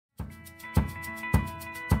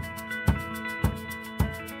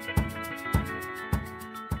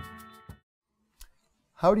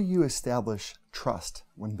How do you establish trust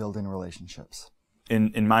when building relationships?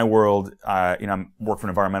 In my world, I work for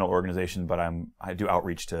an environmental organization, but I do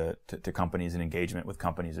outreach to companies and engagement with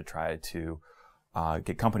companies to try to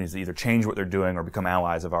get companies to either change what they're doing or become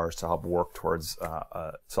allies of ours to help work towards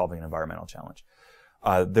solving an environmental challenge.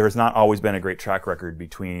 There has not always been a great track record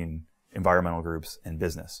between environmental groups and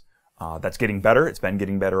business. That's getting better. It's been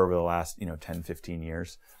getting better over the last 10, 15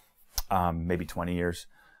 years, maybe 20 years,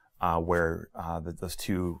 where those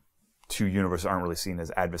two universes aren't really seen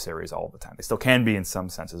as adversaries all the time. They still can be in some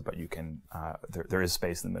senses, but you can there is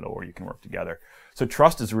space in the middle where you can work together. So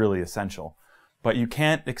trust is really essential. But you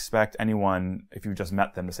can't expect anyone, if you just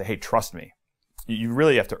met them, to say, hey, trust me. You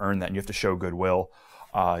really have to earn that, and you have to show goodwill.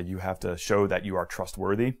 You have to show that you are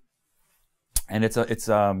trustworthy. And it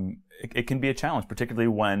can be a challenge, particularly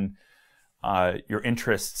when your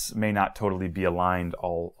interests may not totally be aligned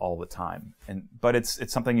all the time. But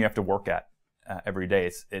it's something you have to work at every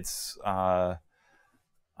day. It's about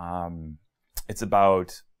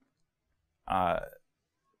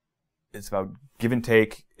give and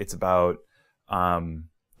take. It's about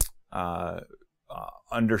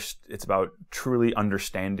it's about truly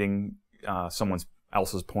understanding someone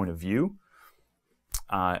else's point of view,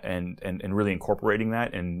 and really incorporating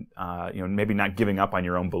that, and maybe not giving up on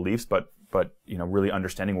your own beliefs, but really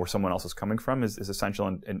understanding where someone else is coming from is essential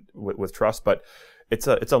and with trust. But it's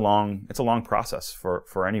a long process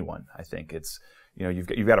for anyone. I think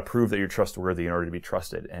you've got to prove that you're trustworthy in order to be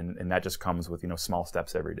trusted, and that just comes with small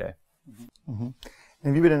steps every day. Mm-hmm.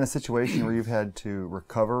 Have you been in a situation where you've had to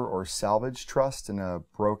recover or salvage trust in a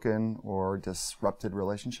broken or disrupted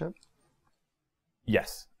relationship?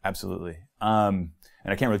 Yes, absolutely. And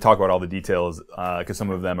I can't really talk about all the details because some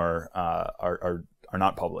of them are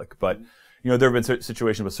not public. But there have been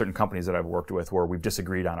situations with certain companies that I've worked with where we've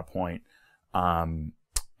disagreed on a point, and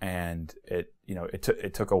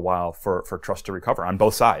it took a while for trust to recover on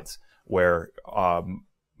both sides, where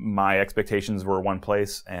my expectations were one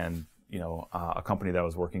place, and a company that I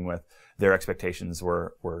was working with, their expectations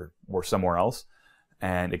were somewhere else,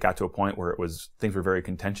 and it got to a point where things were very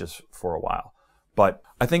contentious for a while. But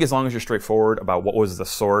I think as long as you're straightforward about what was the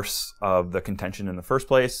source of the contention in the first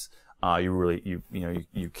place, you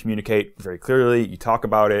communicate very clearly, you talk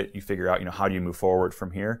about it, you figure out how do you move forward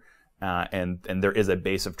from here, and there is a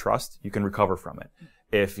base of trust, you can recover from it.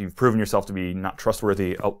 If you've proven yourself to be not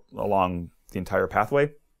trustworthy along the entire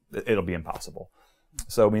pathway, it'll be impossible.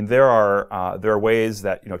 So there are ways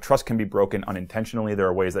that trust can be broken unintentionally. There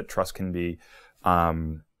are ways that trust can be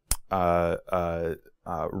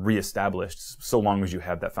reestablished, so long as you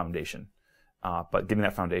have that foundation. But getting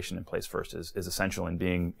that foundation in place first is essential in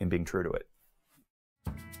being true to it.